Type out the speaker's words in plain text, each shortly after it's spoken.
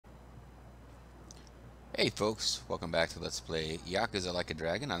Hey folks, welcome back to Let's Play Yakuza Like a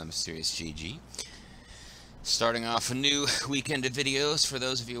Dragon on the Mysterious GG. Starting off a new weekend of videos for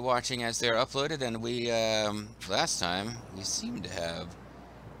those of you watching as they're uploaded, and we, last time, we seemed to have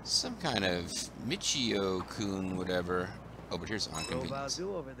some kind of Michio-kun whatever. Oh, but here's Inconvenience.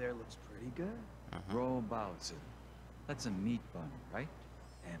 Robazu over there looks pretty good. Robazu. That's a meat bun, right?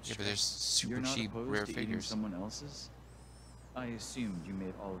 Yeah, but there's super You're not cheap opposed rare to eating figures. someone else's? I assumed you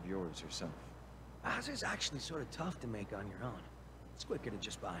made all of yours yourself. Ours is actually sort of tough to make on your own. It's quicker to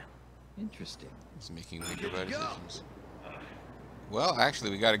just buy them. Interesting. He's making weaker by decisions. Well,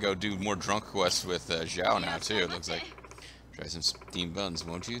 actually, we gotta go do more drunk quests with Zhao now, too, it looks like. Try some steamed buns,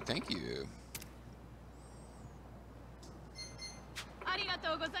 won't you? Thank you.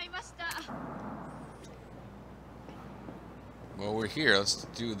 Well, we're here. Let's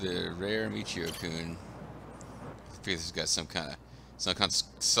do the rare Michio-kun. I feel he's got some kind of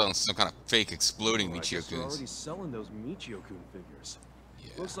fake exploding I guess they're Michio-kuns. already selling those Michio-kun figures.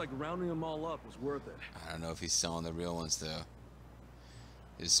 Yeah. Looks like rounding them all up was worth it. I don't know if he's selling the real ones though.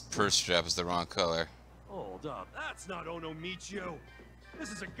 His purse strap is the wrong color. Hold up, that's not Ono-beachio.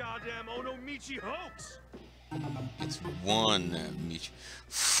 This is a goddamn Ono-beachio hoax. It's one Michio.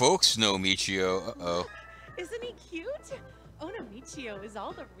 Folks know Michio. Uh-oh. Isn't he cute? Ono-beachio is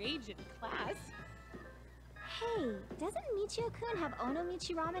all the rage in class. Hey, doesn't Michio-kun have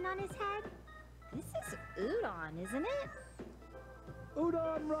Ono-michi ramen on his head? This is udon, isn't it?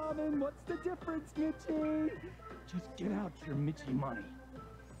 Udon ramen, what's the difference, Michi? Just get out your Michi money.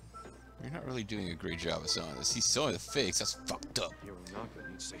 You're not really doing a great job of selling this. He's selling the fakes. That's fucked up. Hironaka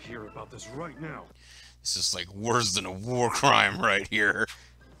needs to hear about this right now. This is like worse than a war crime right here.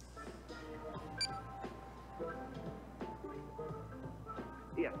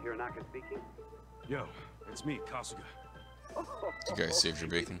 Yes, Hironaka speaking. Yo, it's me, Kasuga. You guys saved your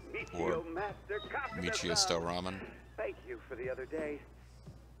bacon? Or Michio Master Kasuga-san. Michio style ramen? Thank you for the other day.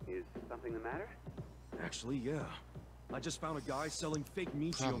 Is something the matter? Actually, yeah. I just found a guy selling fake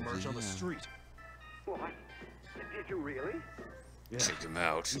Michio merch on the yeah. street. What? Did you really? Yeah. Take him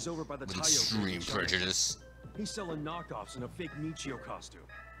out. He's over by the With Tayo extreme building shop. prejudice. He's selling knockoffs in a fake Michio costume.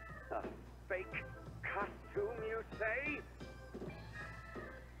 A fake costume, you say?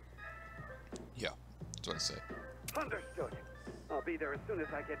 Yeah, that's what I say. Understood. I'll be there as soon as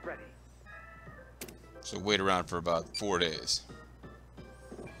I get ready. So wait around for about 4 days.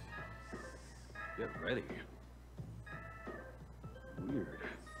 Get ready. Weird.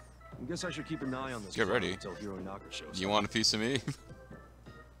 I guess I should keep an eye on this Get file ready. until Hironaka shows You up. want a piece of me?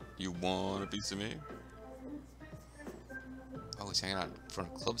 You want a piece of me? Oh, he's hanging out in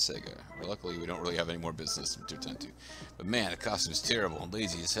front of Club Sega. Well, luckily, we don't really have any more business to attend to. But man, the costume's terrible and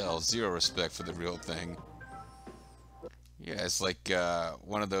lazy as hell. Zero respect for the real thing. Yeah, it's like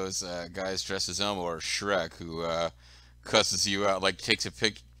one of those guys dressed as Elmo or Shrek who cusses you out, like takes a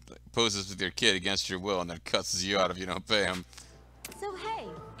pic, poses with your kid against your will, and then cusses you out if you don't pay him. So hey,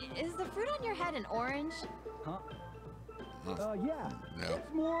 is the fruit on your head an orange? Huh? Oh. Yeah. No.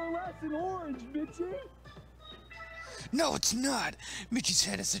 It's more or less an orange, Michi. No, it's not! Michi's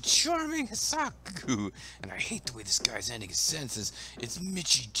head is a charming Hisaku! And I hate the way this guy's ending his sentences. It's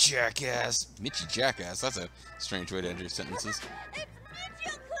Michi Jackass! Michi Jackass? That's a strange way to end your sentences. It's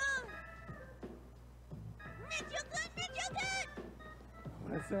Michio-kun! Michio-kun! Michio-kun!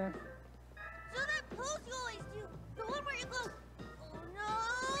 What's that? So that pose you always do, the one where you go, oh no,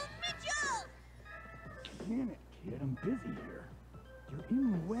 Michio! Damn it, kid, I'm busy here. You're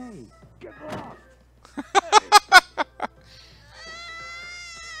in the way. Get lost.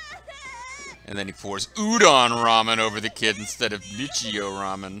 And then he pours udon ramen over the kid instead of Michio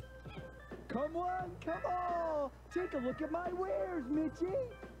ramen. Come on, come on. Take a look at my wares, Michi.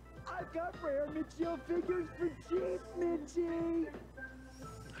 I've got rare Michio figures for cheap, Michi.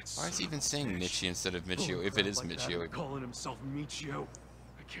 Why is he even saying Michi instead of Michio, if it is Like that, Michio? calling himself Michio.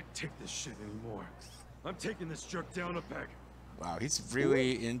 I can't take this shit anymore. I'm taking this jerk down a peg. Wow, he's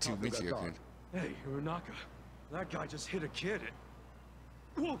really into Michio-kun. Hey, Hironaka, that guy just hit a kid.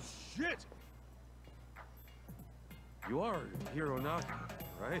 Whoa, shit! You are Hironaka,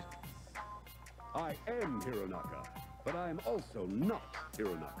 right? I am Hironaka, but I am also not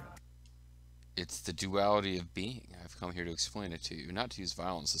Hironaka. It's the duality of being. I've come here to explain it to you, not to use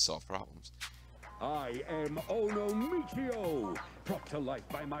violence to solve problems. I am Ono-beachio, brought to life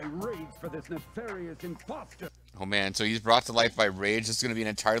by my rage for this nefarious imposter. Oh man, so he's brought to life by rage. It's going to be an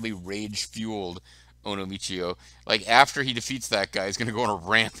entirely rage-fueled Ono-beachio. Like, after he defeats that guy, he's going to go on a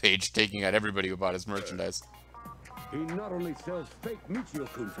rampage, taking out everybody who bought his merchandise. He not only sells fake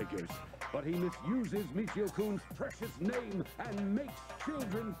Michio-kun figures, but he misuses Michio-kun's precious name and makes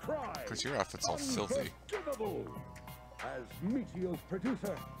children cry. Of course, your outfit's all filthy. Unforgivable. As Michio's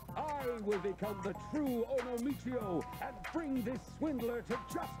producer, I will become the true Ono-beachio and bring this swindler to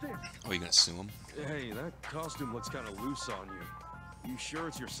justice. Oh, you gonna sue him? Hey, that costume looks kind of loose on you. You sure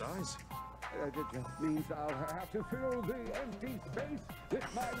it's your size? It just means I'll have to fill the empty space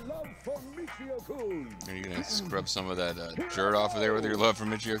with my love for Michio-kun. Are you gonna scrub some of that dirt off of there with your love for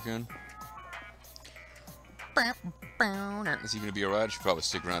Michio-kun? Is he gonna be alright? I should probably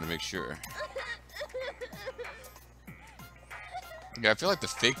stick around to make sure. Yeah, I feel like the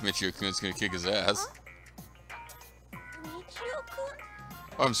fake Michio-kun's gonna kick his ass. Michio-kun?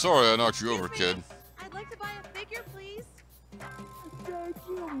 I'm sorry I knocked you over, Excuse kid. me. I'd like to buy a figure, please. Thank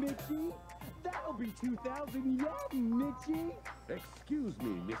you, Michi. That'll be 2,000 yen, Michi. Excuse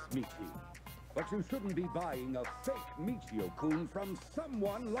me, Miss Michi, but you shouldn't be buying a fake Michio-kun from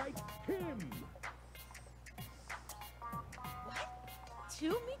someone like him. What? 2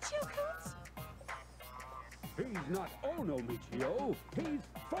 Michio-kuns? He's not Ono-beachio, he's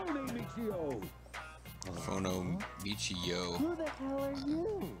Phony-beachio. Ono-beachio. Who the hell are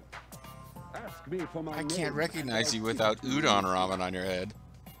you? Ask me for my I name, can't recognize and you I'll without give it to udon you. ramen on your head.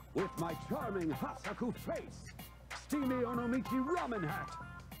 With my charming Hasaku face, steamy Onomichi ramen hat,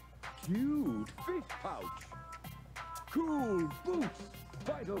 cute fish pouch, cool boots,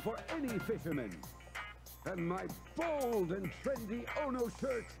 vital for any fisherman, and my bold and trendy Ono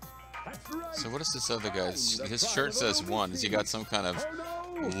shirt. That's right. So what is this other guy's? I'm the His pride shirt of says one. Has he got some kind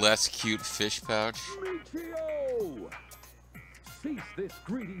of less cute fish pouch? Michio! Cease this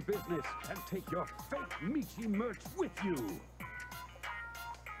greedy business and take your fake Michi merch with you.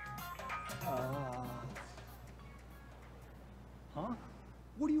 Huh?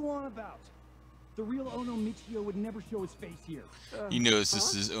 What do you want about? The real Ono-Michio would never show his face here. He knows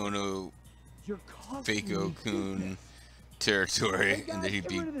this is Ono You're costing me Fako-kun business. territory, Hey, and that he'd guys,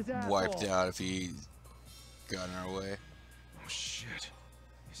 be get rid of this wiped asshole. out if he got in our way. Oh shit.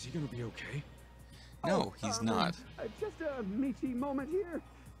 Is he gonna be okay? No, he's not. Just a Michi moment here.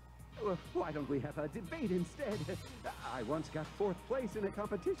 Why don't we have a debate instead? I once got 4th place in a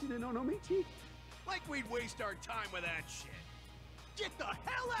competition in Onomichi. Like we'd waste our time with that shit. Get the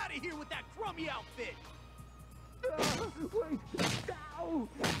hell out of here with that crummy outfit! Wait! Ow!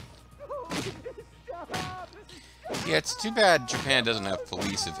 Oh, stop! Yeah, it's too bad Japan doesn't have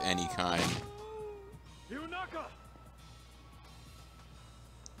police of any kind. Yunaka!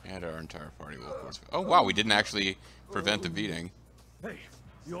 And our entire party will, of course. Oh wow, we didn't actually prevent the beating. Hey,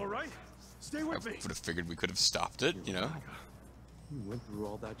 you alright? Stay I with me! would have figured we could have stopped it, you know? You went through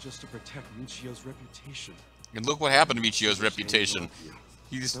all that just to protect Michio's reputation. And look what happened to Michio's reputation.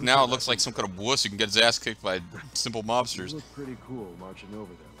 He just now looks like some kind of wuss who can get his ass kicked by simple You mobsters. look pretty cool marching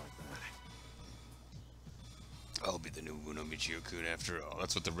over there like that. I'll be the new Ono-beachio-kun after all.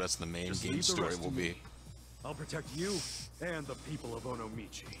 That's what the rest of the main Just game leave the story rest will to be. me. I'll protect you and the people of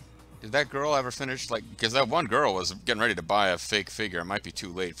Ono-michi. Did that girl ever finish, like, because that one girl was getting ready to buy a fake figure. It might be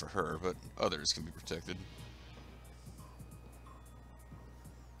too late for her, but others can be protected.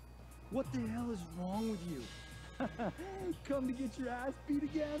 What the hell is wrong with you? Come to get your ass beat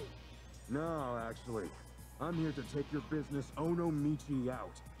again? No, actually. I'm here to take your business Ono-michi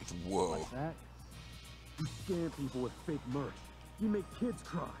out. Whoa. What's that? You scam people with fake merch. You make kids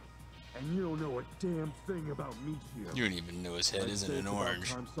cry. And you don't know a damn thing about Michio. You don't even know his head I'd isn't say an it's about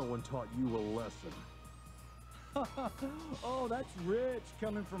orange. time someone taught you a lesson. Oh, that's rich,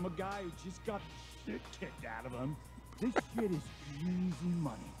 coming from a guy who just got the shit kicked out of him. This shit is easy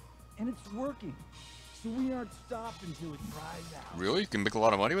money, and it's working. So we aren't stopped until it dries out. Really? You can make a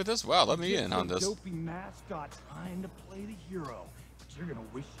lot of money with this? Wow, let me Just in on a this. dopey mascot trying to play the hero, but you're gonna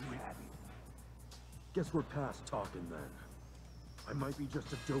wish you hadn't. Guess we're past talking then. I might be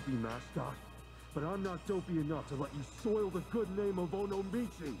just a dopey mascot, but I'm not dopey enough to let you soil the good name of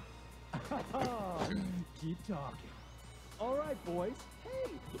Ono-michi. Keep talking. All right, boys.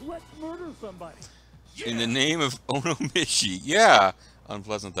 Hey, let's murder somebody. In the name of Ono-michi. Yeah!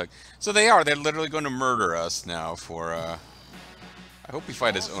 Unpleasant thing. So they are. They're literally going to murder us now for, I hope we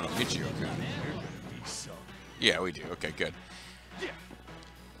fight as Ono-beachio-kun. Yeah, we do. Okay, good.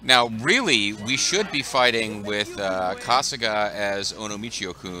 Now, really, we should be fighting with Kasuga as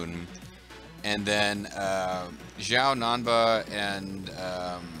Ono-beachio-kun, and then Zhao Nanba and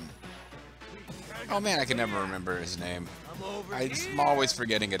oh man, I can never remember his name. I'm always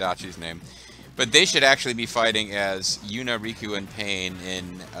forgetting Adachi's name. But they should actually be fighting as Yuna, Riku, and Pain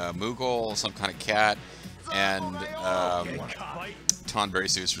in Moogle, some kind of cat, and Tonberry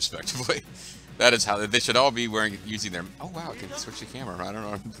Zeus, respectively. That is how they should all be wearing, using their. Oh wow, I can switch the camera. I don't know.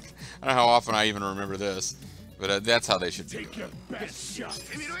 I don't know how often I even remember this, but that's how they should be. Take your best shot.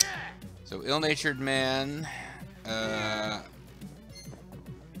 So ill-natured man. I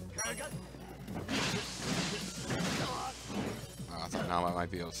thought now I might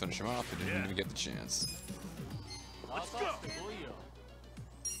be able to finish him off, but didn't even get the chance. Let's go.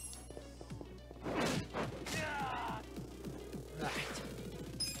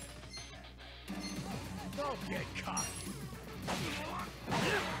 Don't get caught.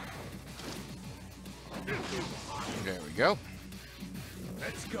 There we go.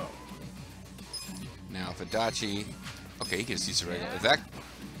 Let's go. Now if Adachi, okay, he can just use a regular.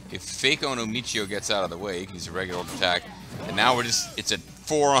 If fake Ono-Michio gets out of the way, he can use a regular attack. And now it's a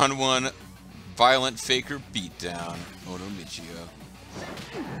 4-on-1 violent faker beatdown. Ono-Michio.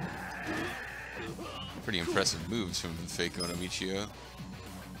 Pretty impressive moves from the fake Ono-Michio.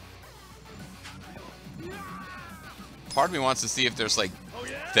 Part of me wants to see if there's like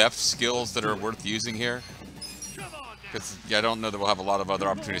theft skills that are worth using here. Because yeah, I don't know that we'll have a lot of other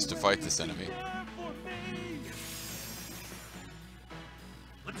opportunities to fight this enemy.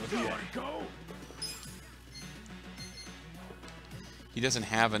 He doesn't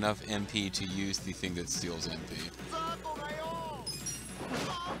have enough MP to use the thing that steals MP.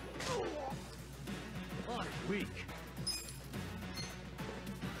 Weak.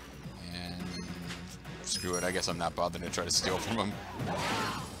 And screw it, I guess I'm not bothering to try to steal from him.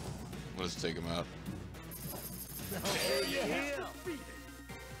 We'll just take him out.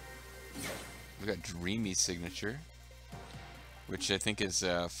 We got Dreamy signature, which I think is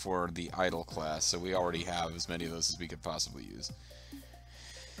for the idol class, so we already have as many of those as we could possibly use.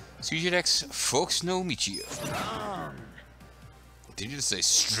 Sujidex Folks no Michio. Did you just say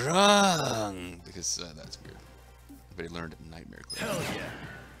strong? Because that's weird. But he learned Nightmare Clear. Hell yeah.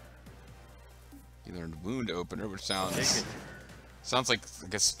 He learned Wound Opener, which sounds like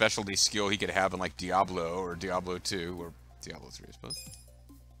a specialty skill he could have in like Diablo or Diablo 2 or Diablo 3, I suppose.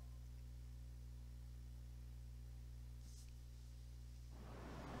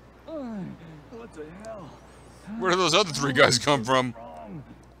 What the hell? Where do those other three guys come from?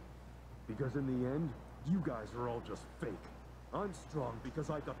 Because in the end, you guys are all just fake. I'm strong because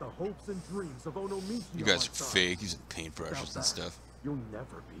I got the hopes and dreams of Ono-Michio. You guys are fake, using paintbrushes and stuff. You'll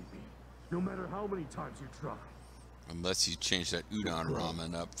never beat me, no matter how many times you try. Unless you change that udon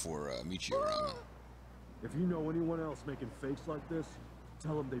ramen up for Michio ramen. If you know anyone else making fakes like this,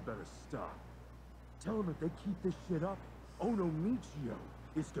 tell them they better stop. Tell them if they keep this shit up, Ono-Michio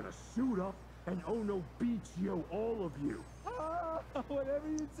is gonna shoot up and Ono-beachio all of you. Whatever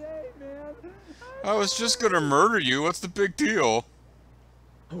you say, man. I was just gonna murder you, what's the big deal?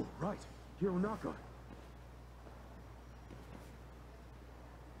 Oh, right. Hironaka.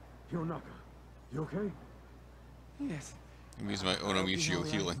 Hironaka, you okay? Yes. I'm using my Ono-Michio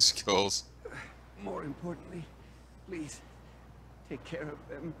healing skills. More importantly, please take care of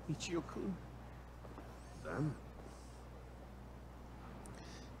them, Michio-kun. Them?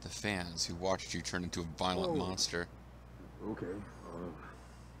 The fans who watched you turn into a violent monster. Okay,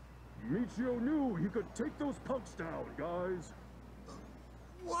 Michio knew he could take those punks down, guys.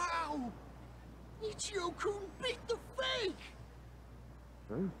 Wow! Michio-kun beat the fake!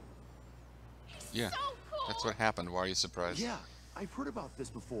 Huh? Yeah, So cool. that's what happened. Why are you surprised? Yeah, I've heard about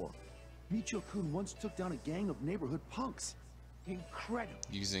this before. Michio-kun once took down a gang of neighborhood punks. Incredible.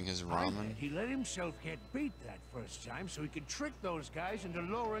 Using his I ramen. bet he let himself get beat that first time so he could trick those guys into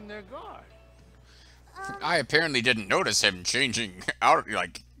lowering their guard. I apparently didn't notice him changing out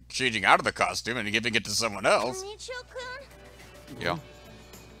of the costume and giving it to someone else. Michio-kun, Yeah.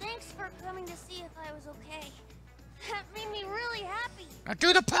 thanks for coming to see if I was okay. That made me really happy. Now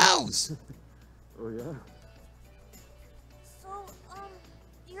do the pose! Oh, yeah? So,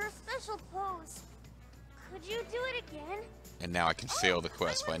 your special pose. Could you do it again? And now I can fail the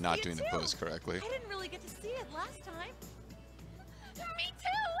quest by not you doing the too. pose correctly. I didn't really get to see it last time. Me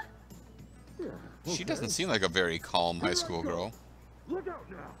too. Yeah. She doesn't seem like a very calm high school girl. Look out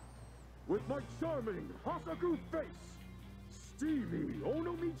now! With my charming Hasaku face, steamy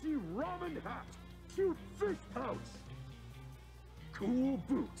Ono-michi ramen hat, cute fish pouch, cool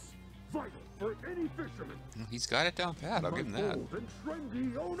boots, vital for any fisherman. He's got it down pat, I'll give him that. Bold and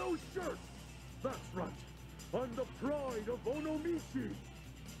trendy Ono shirt. That's right. I'm the pride of Ono-michi.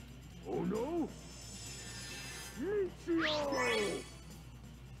 Ono-michio!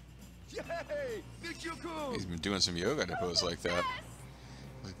 Yay! Michio-kun! He's been doing some yoga to pose like that.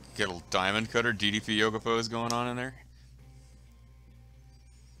 Get a little diamond cutter DDP yoga pose going on in there.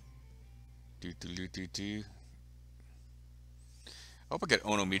 Do. hope I get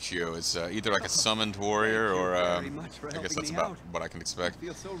Ono-beachio as either like a summoned warrior or I guess that's about what I can expect. I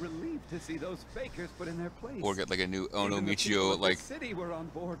feel so relieved to see those fakers put in their place. Or get like a new Even the people Ono-beachio of the like city were on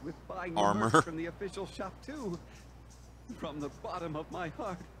board with buying armor merch from the official shop too. From the bottom of my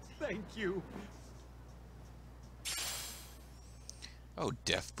heart, thank you. Oh,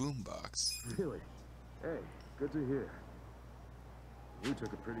 deaf boombox. Really? Hey, good to hear. You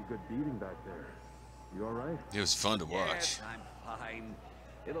took a pretty good beating back there. You alright? It was fun to watch. Yes, I'm fine.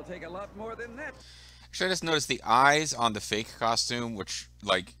 It'll take a lot more than that. Actually, I just noticed the eyes on the fake costume, which,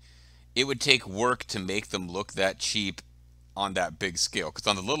 like, it would take work to make them look that cheap on that big scale. Because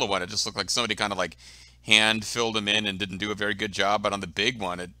on the little one, it just looked like somebody kind of, like, hand filled them in and didn't do a very good job. But on the big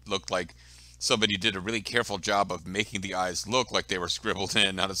one, it looked like somebody did a really careful job of making the eyes look like they were scribbled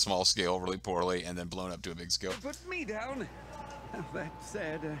in on a small scale really poorly and then blown up to a big scale. Put me down. That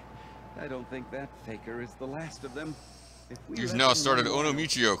said, I don't think that faker is the last of them. You've now started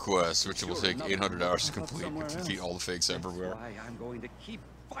Ono-beachio quest, which will take 800 hours to complete and defeat all the fakes everywhere. That's why I'm going to keep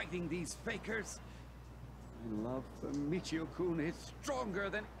fighting these fakers. My love for Michio-kun is stronger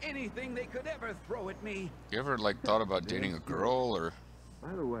than anything they could ever throw at me. You ever, like, thought about dating a girl, or?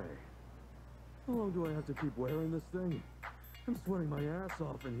 By the way, how long do I have to keep wearing this thing? I'm sweating my ass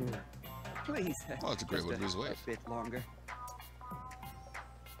off in here. Please. Oh, it's a great way to lose weight. A bit longer.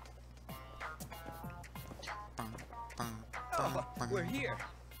 Oh, we're here.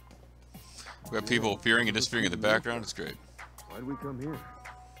 We have people appearing and disappearing in the background. It's great. Why'd we come here?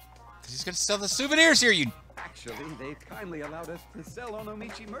 Because he's gonna sell the souvenirs here, you... Actually, they've kindly allowed us to sell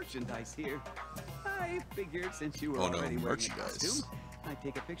Ono-michi merchandise here. I figured since you were already wearing a costume, I'd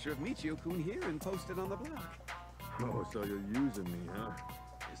take a picture of Michio-kun here and post it on the blog. Oh, so you're using me, huh?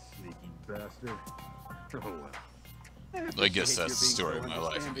 You sneaky bastard. Oh, well. I guess that's the story of my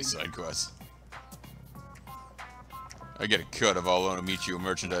life in these side quests. I get a cut of all Ono-beachio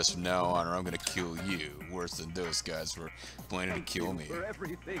merchandise from now on, or I'm gonna kill you. Worse than those guys were planning to kill me. For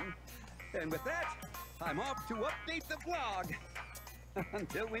everything. And with that, I'm off to update the blog.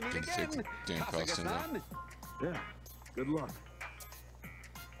 Until we meet again, Kasuga-san. Yeah, good luck.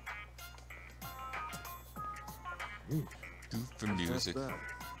 Do for music. Huh?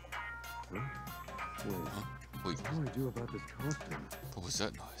 Wait. Huh? Wait. What do I do about this costume? What was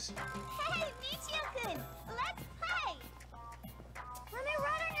that noise? Hey, Michio-kun! Let's play! Let me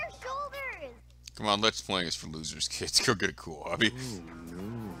run on your shoulders! Come on, Let's Playing is for losers, kids. Go get a cool hobby.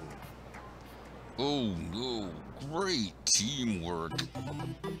 Oh no, great teamwork.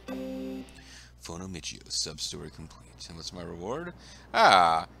 Ono-beachio sub-story complete. And what's my reward?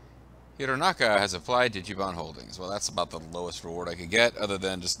 Ah, Hironaka has applied Digimon Holdings. Well, that's about the lowest reward I could get, other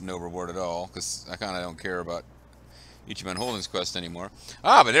than just no reward at all, because I kind of don't care about Digimon Holdings quest anymore.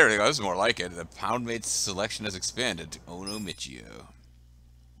 Ah, but there we go. This is more like it. The Poundmate's selection has expanded to Ono-beachio.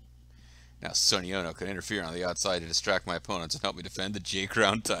 Now, Sonny Ono can interfere on the outside to distract my opponents and help me defend the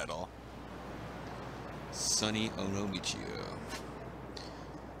J-Crown title. Sonny Ono-beachio.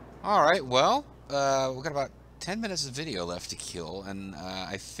 Alright, well, we've got about 10 minutes of video left to kill, and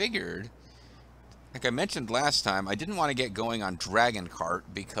I figured, like I mentioned last time, I didn't want to get going on Dragon Kart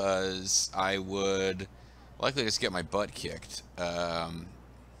because I would likely just get my butt kicked.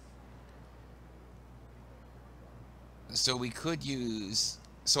 So we could use...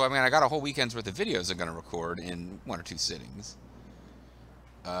 So, I mean, I got a whole weekend's worth of videos I'm going to record in 1 or 2 sittings.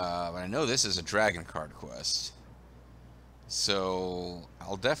 But I know this is a Dragon Kart quest. So,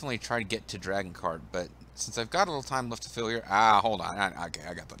 I'll definitely try to get to Dragon Kart, but since I've got a little time left to fill here... Ah, hold on. Okay,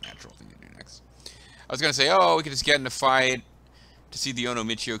 I got the natural thing to do next. I was going to say, oh, we could just get in a fight to see the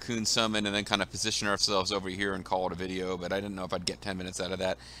Ono-beachio-kun summon and then kind of position ourselves over here and call it a video, but I didn't know if I'd get 10 minutes out of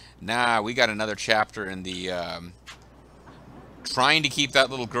that. Nah, we got another chapter in the... trying to keep that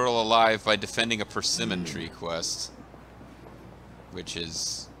little girl alive by defending a persimmon tree quest. Which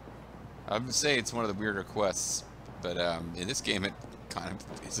is... I would say it's one of the weirder quests, but in this game it kind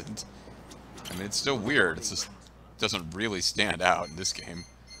of isn't. I mean, it's still weird, it just doesn't really stand out in this game.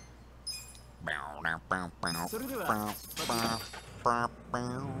 I'm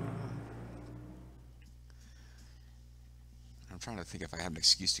trying to think if I have an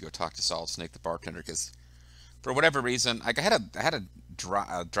excuse to go talk to Solid Snake the bartender, because for whatever reason, like I had a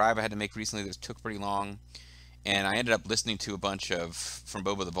drive I had to make recently that took pretty long, and I ended up listening to a bunch of, from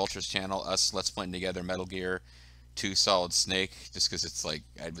Boba the Vulture's channel, us Let's Playing together Metal Gear 2 Solid Snake, just because it's like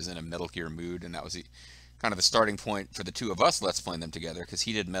I was in a Metal Gear mood, and that was kind of the starting point for the two of us Let's Playing them together, because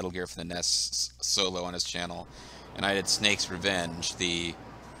he did Metal Gear for the NES solo on his channel, and I did Snake's Revenge, the,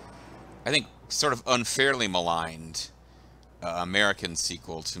 I think, sort of unfairly maligned American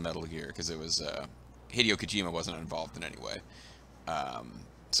sequel to Metal Gear, because it was... Hideo Kojima wasn't involved in any way.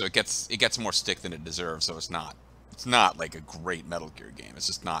 So it gets more stick than it deserves. So it's not like a great Metal Gear game. It's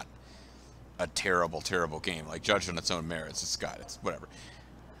just not a terrible game. Like, judged on its own merits, it's whatever.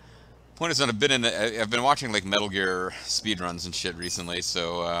 Point is, I've been watching like Metal Gear speedruns and shit recently.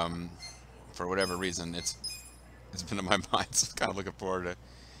 So for whatever reason, it's been in my mind. So I'm kind of looking forward to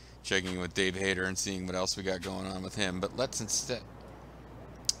checking in with Dave Hayter and seeing what else we got going on with him. But let's instead.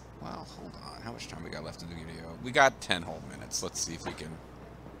 Well, hold on. How much time we got left in the video? We got 10 whole minutes. Let's see if we can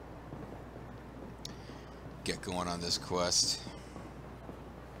get going on this quest.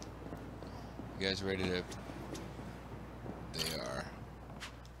 You guys ready to... They are.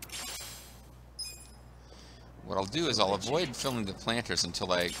 What I'll do is I'll avoid filling the planters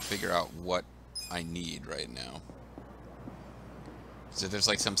until I figure out what I need right now. So if there's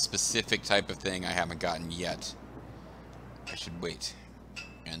like some specific type of thing I haven't gotten yet, I should wait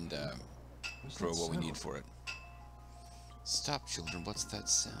and throw what we need for it. Stop, children. What's that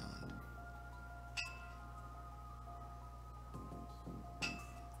sound?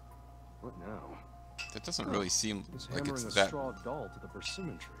 What now? That doesn't really seem He's like it's hammering that. a straw doll to the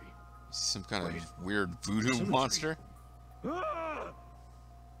persimmon tree. Some kind of weird voodoo monster.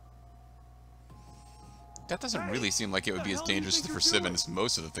 That doesn't really seem like it would be as dangerous to the persimmon as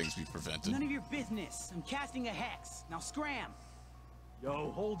most of the things we prevented. None of your business. I'm casting a hex. Now scram.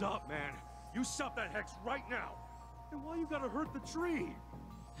 Yo, hold up, man. You stop that hex right now. And why you gotta hurt the tree?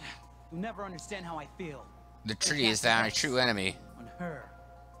 You'll never understand how I feel. The tree is our true enemy. On her.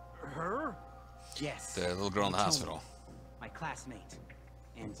 Her? Yes. The little girl in the hospital. My classmate.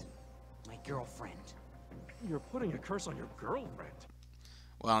 And my girlfriend. You're putting a curse on your girlfriend.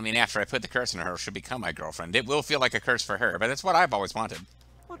 Well, I mean, after I put the curse on her, she'll become my girlfriend. It will feel like a curse for her, but that's what I've always wanted.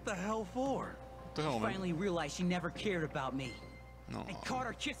 What the hell for? What the hell, man? Finally realized she never cared about me. No. I caught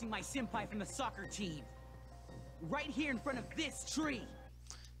her kissing my senpai from the soccer team. Right here in front of this tree.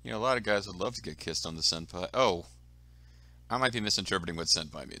 You know, a lot of guys would love to get kissed on the senpai. Oh. I might be misinterpreting what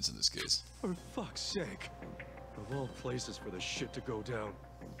senpai means in this case. For fuck's sake. Of all places for this shit to go down.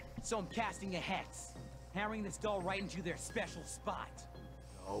 So I'm casting a hex. Hammering this doll right into their special spot.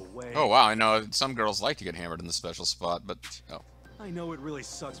 No way. Oh, wow. I know some girls like to get hammered in the special spot, but... Oh. I know it really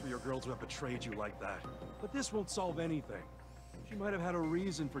sucks for your girl to have betrayed you like that. But this won't solve anything. She might have had a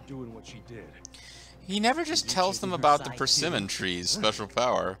reason for doing what she did. He never just tells them about the persimmon tree's special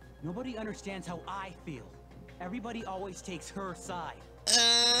power. Nobody understands how I feel. Everybody always takes her side.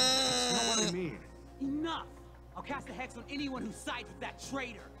 That's not what I mean. Enough! I'll cast a hex on anyone who sides with that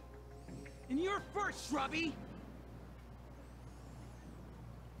traitor. And you're first, Shrubby!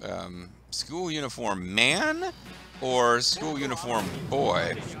 School uniform man? Or school uniform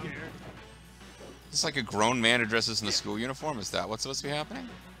boy? Is like a grown man who dresses in a school uniform? Is that what's supposed to be happening?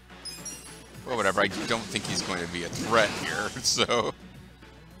 Well, whatever. I don't think he's going to be a threat here, so...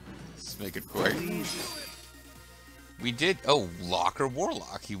 Let's make it quick. We did... Oh, Locker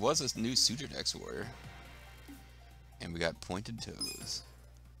Warlock. He was a new Suited X warrior. And we got pointed toes.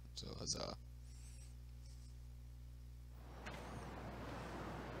 So, huzzah.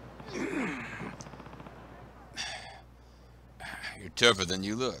 You're tougher than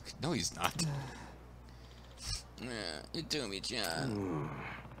you look. No, he's not. You do me, John.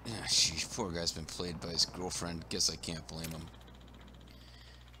 Yeah, sheesh, poor guy's been played by his girlfriend. Guess I can't blame him.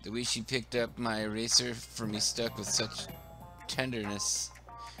 The way she picked up my eraser for me stuck with such tenderness.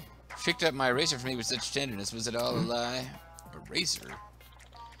 Picked up my eraser for me with such tenderness. Was it all a lie? Eraser?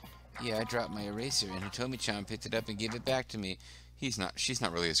 Yeah, I dropped my eraser and Hitomi-chan picked it up and gave it back to me. She's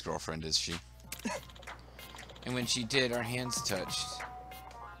not really his girlfriend, is she? And when she did, our hands touched.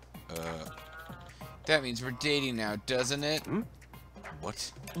 That means we're dating now, doesn't it?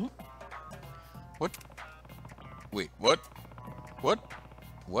 What? What? Wait, what? What?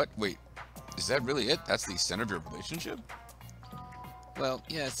 What? Wait, is that really it? That's the extent of your relationship? Well,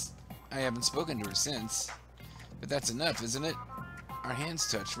 yes. I haven't spoken to her since. But that's enough, isn't it? Our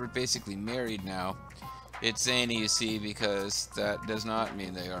hands touched. We're basically married now. It's zany, you see, because that does not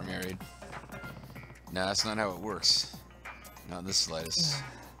mean they are married. No, that's not how it works. Not in the slightest.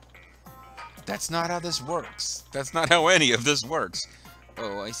 That's not how this works. That's not how any of this works.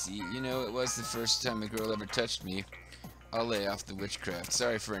 Oh, I see. You know, it was the first time a girl ever touched me. I'll lay off the witchcraft.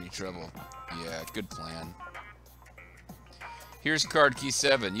 Sorry for any trouble. Yeah, good plan. Here's card key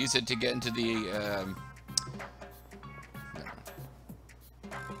 7. Use it to get into the,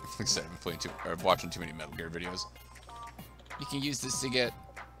 Like I said, I've been watching too many Metal Gear videos. You can use this to get,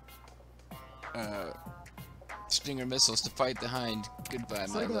 Stinger missiles to fight the Hind. Goodbye,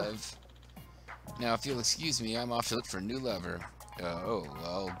 my love. Now, if you'll excuse me, I'm off to look for a new lover. Oh,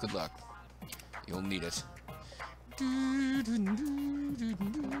 well, good luck. You'll need it. Maybe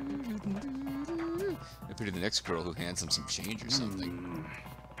to the next girl who hands him some change or something.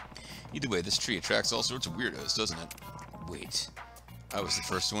 Either way, this tree attracts all sorts of weirdos, doesn't it? Wait, I was the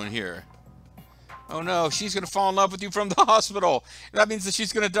first one here. Oh no, she's gonna fall in love with you from the hospital. That means that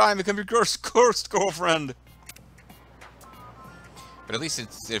she's gonna die and become your cursed girlfriend. But at least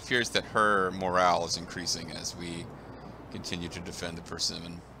it appears that her morale is increasing as we continue to defend the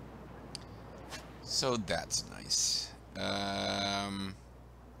persimmon. So that's nice.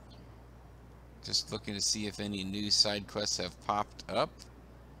 Just looking to see if any new side quests have popped up.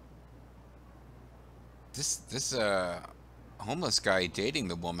 This homeless guy dating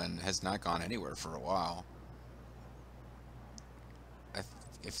the woman has not gone anywhere for a while. I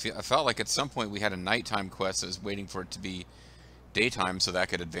felt like at some point we had a nighttime quest. I was waiting for it to be daytime so that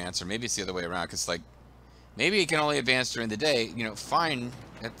could advance, or maybe it's the other way around, because like maybe it can only advance during the day. You know, fine,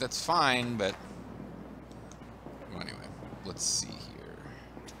 that's fine, but well, anyway, let's see here.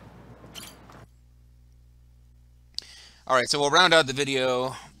 All right, so we'll round out the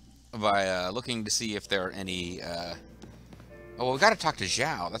video by looking to see if there are any. Oh, well, we got to talk to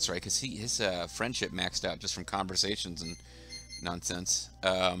Zhao. That's right, because his friendship maxed out just from conversations and nonsense.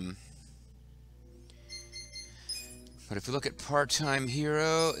 But if we look at part-time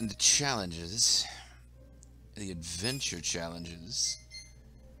hero and the challenges, the adventure challenges,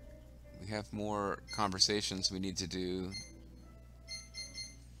 we have more conversations we need to do.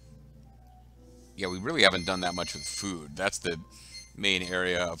 Yeah, we really haven't done that much with food. That's the main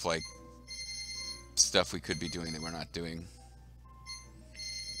area of, like, stuff we could be doing that we're not doing.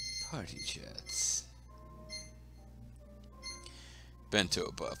 Party chats.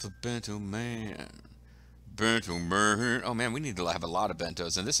 Bento buff, the bento man. Bento man. Oh man, we need to have a lot of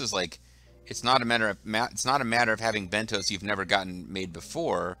bentos, and this is like, it's not a matter of having bentos you've never gotten made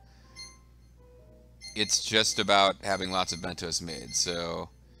before. It's just about having lots of bentos made. So,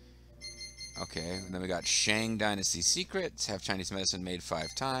 okay, and then we got Shang Dynasty Secrets. Have Chinese medicine made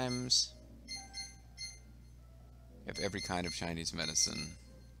 5 times. Have every kind of Chinese medicine.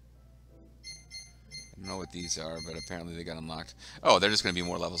 I don't know what these are, but apparently they got unlocked. Oh, they're just going to be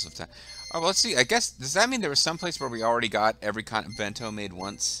more levels of time. Oh, well, let's see. I guess, does that mean there was some place where we already got every kind of bento made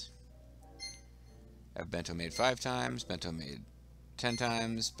once? Have bento made 5 times, bento made 10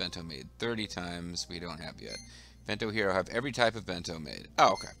 times, bento made 30 times. We don't have yet. Bento hero, have every type of bento made.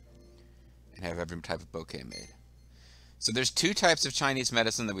 Oh, okay. And have every type of bouquet made. So there's 2 types of Chinese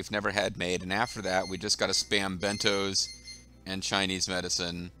medicine that we've never had made, and after that, we just got to spam bentos and Chinese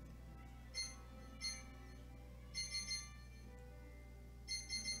medicine.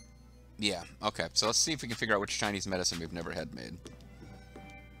 Yeah, okay. So let's see if we can figure out which Chinese medicine we've never had made.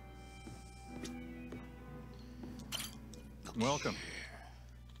 Welcome.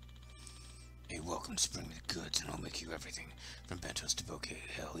 Hey, welcome to Bring Me the Goods, and I'll make you everything. From bentos to bouquet,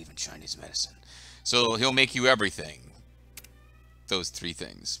 hell, even Chinese medicine. So he'll make you everything. Those 3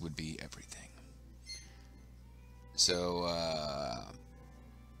 things would be everything. So,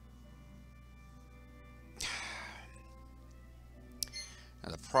 now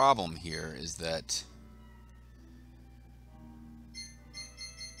the problem here is that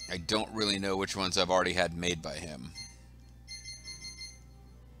I don't really know which ones I've already had made by him.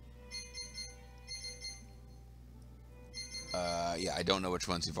 Yeah, I don't know which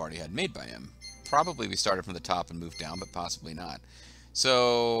ones we've already had made by him. Probably we started from the top and moved down, but possibly not.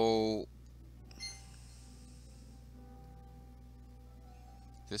 So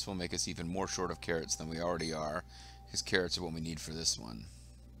this will make us even more short of carrots than we already are, because carrots are what we need for this one.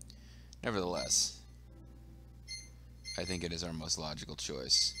 Nevertheless, I think it is our most logical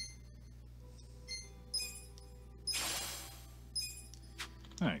choice.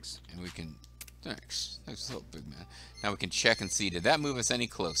 Thanks. And we can... Thanks. Thanks a lot, big man. Now we can check and see, did that move us any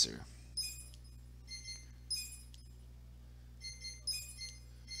closer?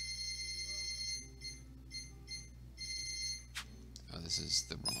 Oh, this is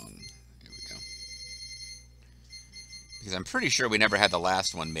the wrong... Here we go. Because I'm pretty sure we never had the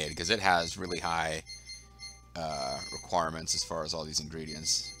last one made, because it has really high requirements as far as all these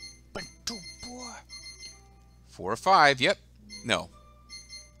ingredients. Bento boy. 4 of 5, yep. No.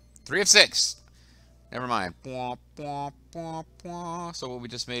 3 of 6. Never mind. So what we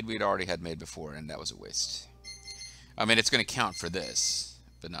just made, we'd already had made before, and that was a waste. I mean, it's going to count for this,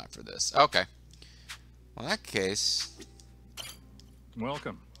 but not for this. Okay. Well, in that case...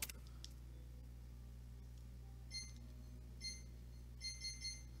 Welcome.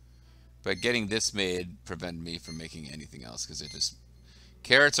 But getting this made prevented me from making anything else, because it just...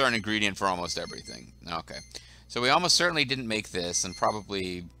 Carrots are an ingredient for almost everything. Okay. So we almost certainly didn't make this, and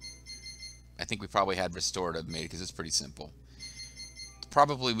probably... I think we probably had restorative made because it's pretty simple.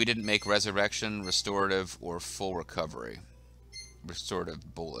 Probably we didn't make resurrection, restorative, or full recovery.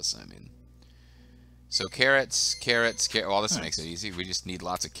 Restorative bolus, I mean. So carrots. Well, this makes it easy. We just need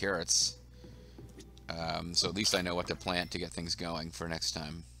lots of carrots. So at least I know what to plant to get things going for next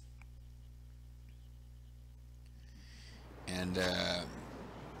time. And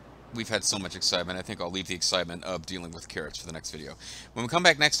we've had so much excitement. I think I'll leave the excitement of dealing with carrots for the next video. When we come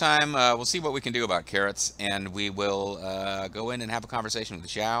back next time, we'll see what we can do about carrots, and we will go in and have a conversation with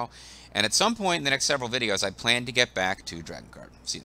Xiao. And at some point in the next several videos, I plan to get back to Dragon Card. See you.